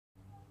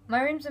My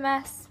room's a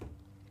mess.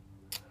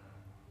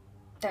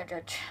 Don't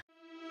judge.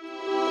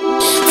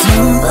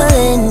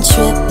 Tumbling,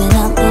 tripping,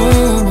 I'm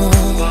in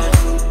it.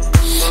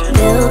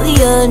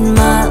 Million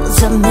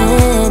miles a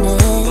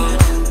minute.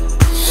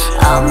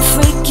 I'm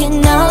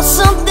freaking out,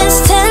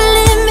 something's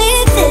telling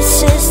me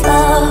this is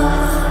love.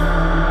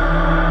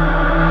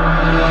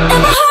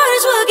 And my heart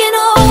is working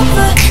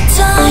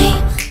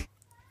overtime.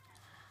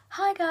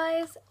 Hi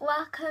guys,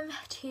 welcome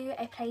to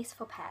A Place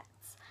for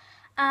Pets.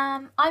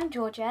 I'm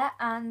Georgia,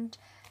 and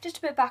just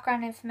a bit of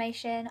background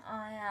information.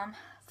 I am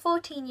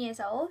 14 years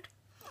old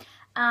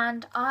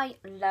and I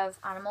love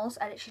animals.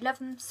 I literally love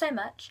them so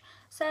much.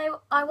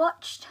 So I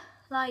watched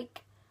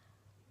like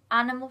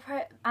animal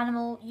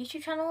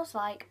YouTube channels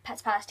like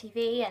Pets Palace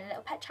TV and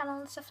Little Pet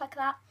Channel and stuff like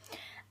that.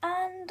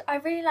 And I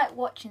really like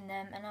watching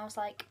them, and I was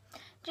like,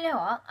 do you know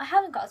what? I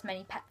haven't got as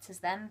many pets as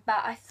them,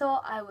 but I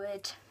thought I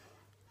would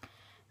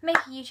make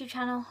a YouTube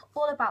channel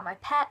all about my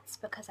pets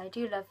because I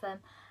do love them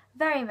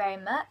very, very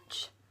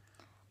much.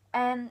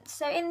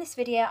 So in this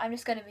video I'm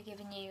just going to be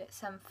giving you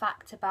some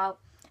facts about,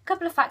 a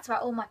couple of facts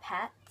about all my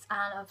pets,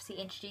 and obviously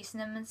introducing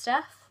them and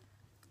stuff.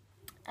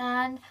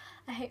 And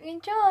I hope you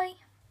enjoy.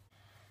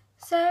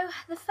 So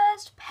the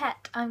first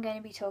pet I'm going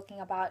to be talking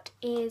about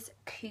is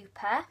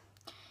Cooper.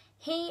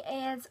 He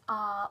is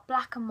our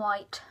black and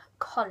white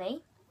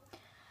collie,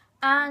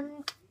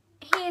 and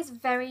he is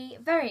very,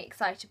 very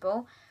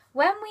excitable.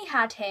 When we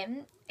had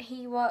him,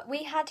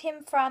 we had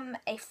him from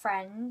a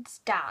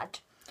friend's dad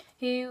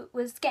who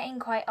was getting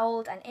quite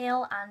old and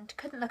ill and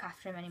couldn't look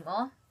after him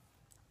anymore.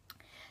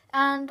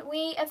 And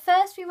at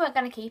first we weren't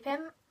going to keep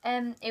him.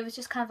 It was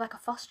just kind of like a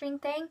fostering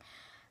thing.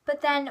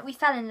 But then we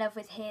fell in love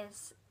with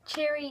his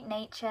cheery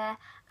nature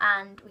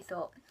and we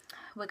thought,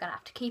 we're going to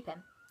have to keep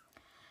him.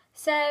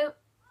 So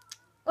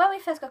when we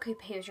first got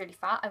Cooper, he was really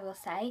fat, I will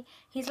say.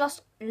 He's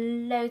lost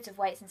loads of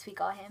weight since we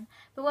got him.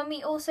 But when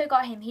we also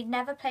got him, he'd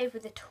never played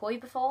with a toy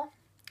before.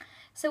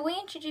 So we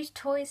introduced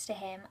toys to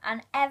him,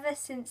 and ever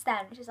since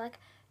then, which is like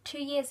 2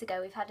 years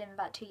ago, we've had him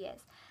about 2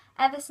 years.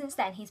 Ever since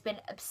then, he's been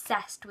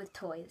obsessed with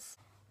toys.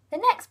 The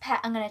next pet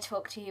I'm going to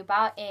talk to you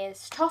about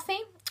is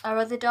Toffee, our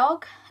other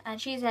dog, and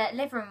she's a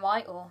liver and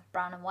white, or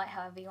brown and white,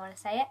 however you want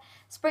to say it,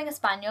 Springer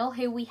Spaniel,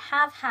 who we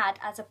have had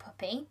as a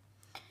puppy.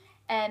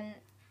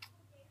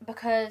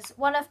 Because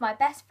one of my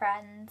best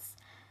friends,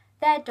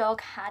 their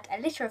dog had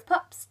a litter of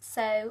pups,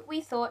 so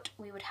we thought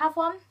we would have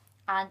one,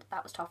 and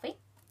that was Toffee.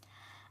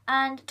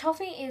 And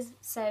Toffee is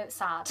so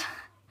sad.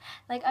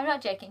 Like, I'm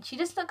not joking, she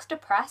just looks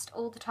depressed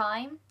all the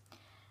time.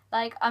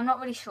 Like, I'm not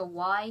really sure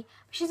why.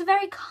 But she's a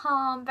very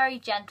calm, very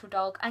gentle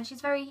dog, and she's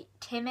very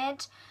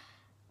timid.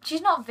 She's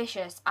not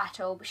vicious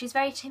at all, but she's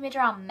very timid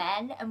around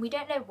men, and we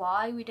don't know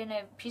why. We don't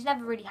know. She's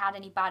never really had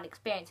any bad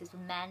experiences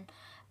with men,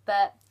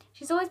 but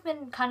she's always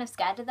been kind of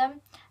scared of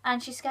them,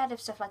 and she's scared of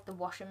stuff like the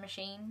washing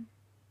machine.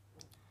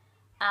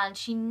 And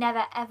she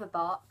never ever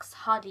barks,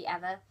 hardly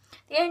ever.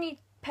 The only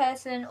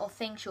person or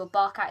thing she'll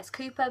bark at is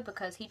Cooper,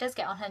 because he does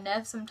get on her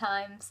nerves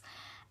sometimes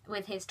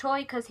with his toy,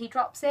 because he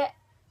drops it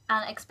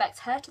and expects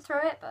her to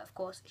throw it, but of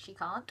course she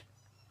can't.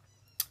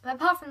 But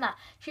apart from that,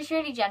 she's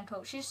really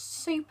gentle. She's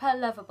super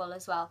lovable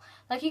as well.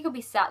 Like, you could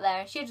be sat there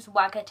and she'll just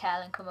wag her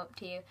tail and come up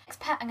to you. Next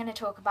pet I'm going to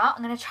talk about,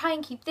 I'm going to try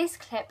and keep this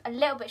clip a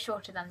little bit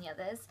shorter than the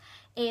others,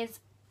 is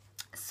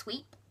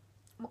Sweep,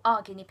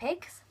 our guinea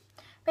pigs.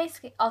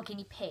 Basically, our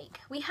guinea pig.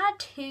 We had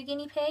 2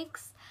 guinea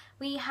pigs.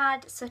 We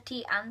had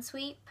Sooty and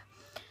Sweep,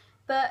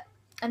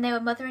 and they were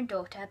mother and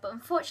daughter. But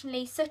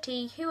unfortunately,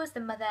 Sooty, who was the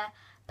mother,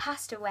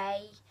 passed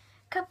away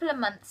a couple of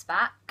months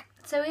back.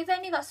 So we've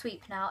only got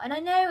Sweep now, and I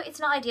know it's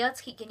not ideal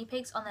to keep guinea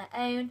pigs on their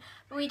own,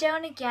 but we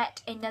don't want to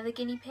get another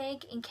guinea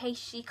pig in case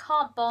she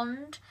can't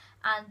bond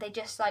and they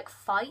just like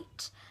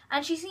fight.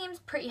 And she seems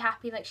pretty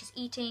happy, like she's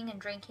eating and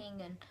drinking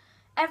and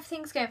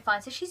everything's going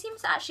fine. So she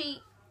seems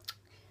actually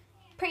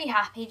pretty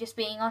happy just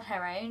being on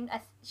her own.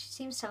 She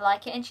seems to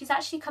like it, and she's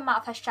actually come out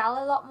of her shell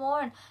a lot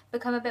more and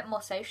become a bit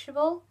more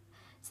sociable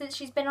since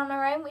she's been on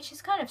her own, which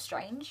is kind of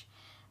strange.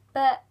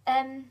 But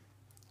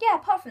yeah,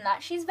 apart from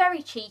that, she's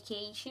very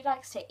cheeky. She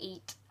likes to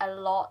eat a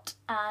lot,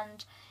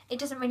 and it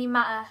doesn't really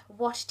matter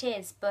what it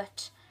is,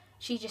 but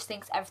she just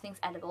thinks everything's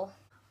edible.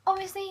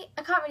 Obviously,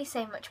 I can't really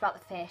say much about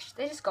the fish.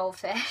 They're just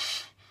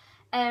goldfish.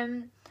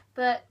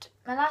 But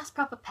my last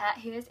proper pet,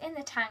 who is in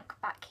the tank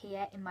back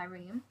here in my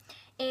room,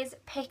 is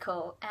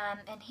Pickle.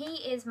 And he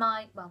is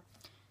my, well,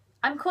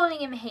 I'm calling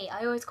him a he.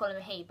 I always call him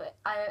a he, but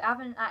I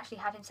haven't actually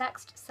had him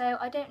sexed, so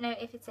I don't know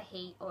if it's a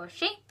he or a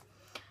she.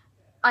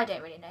 I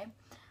don't really know.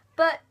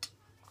 But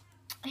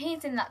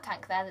he's in that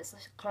tank there that's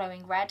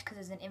glowing red because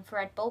there's an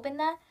infrared bulb in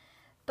there.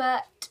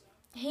 But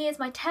he is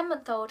my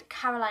 10-month-old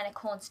Carolina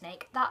corn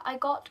snake that I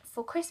got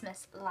for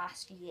Christmas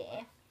last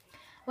year.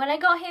 When I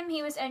got him,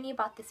 he was only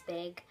about this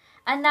big,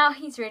 and now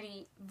he's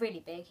really,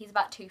 really big. He's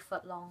about 2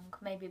 foot long,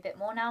 maybe a bit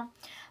more now.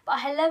 But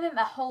I love him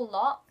a whole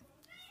lot.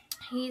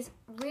 He's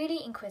really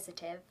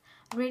inquisitive,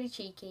 really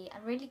cheeky,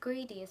 and really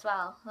greedy as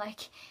well.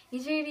 Like,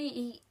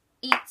 he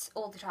eats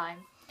all the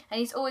time. and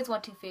he's always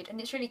wanting food, and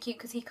it's really cute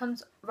because he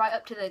comes right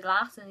up to the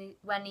glass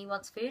when he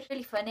wants food.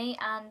 Really funny,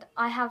 and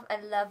I have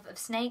a love of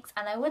snakes,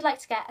 and I would like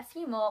to get a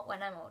few more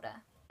when I'm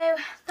older. So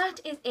that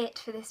is it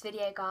for this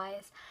video,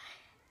 guys.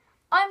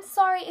 I'm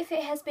sorry if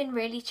it has been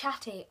really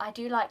chatty. I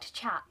do like to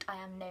chat. I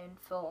am known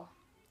for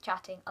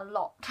chatting a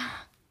lot.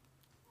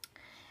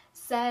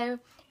 So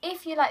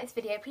if you like this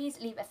video, please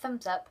leave a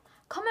thumbs up.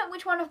 Comment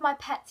which one of my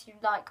pets you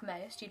like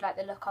most, you like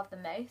the look of the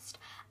most,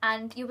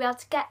 and you'll be able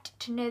to get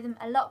to know them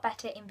a lot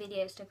better in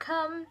videos to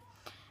come.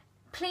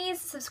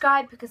 Please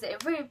subscribe because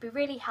it would be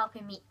really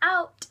helping me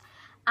out.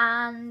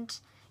 And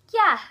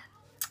yeah,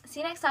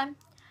 see you next time.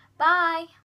 Bye!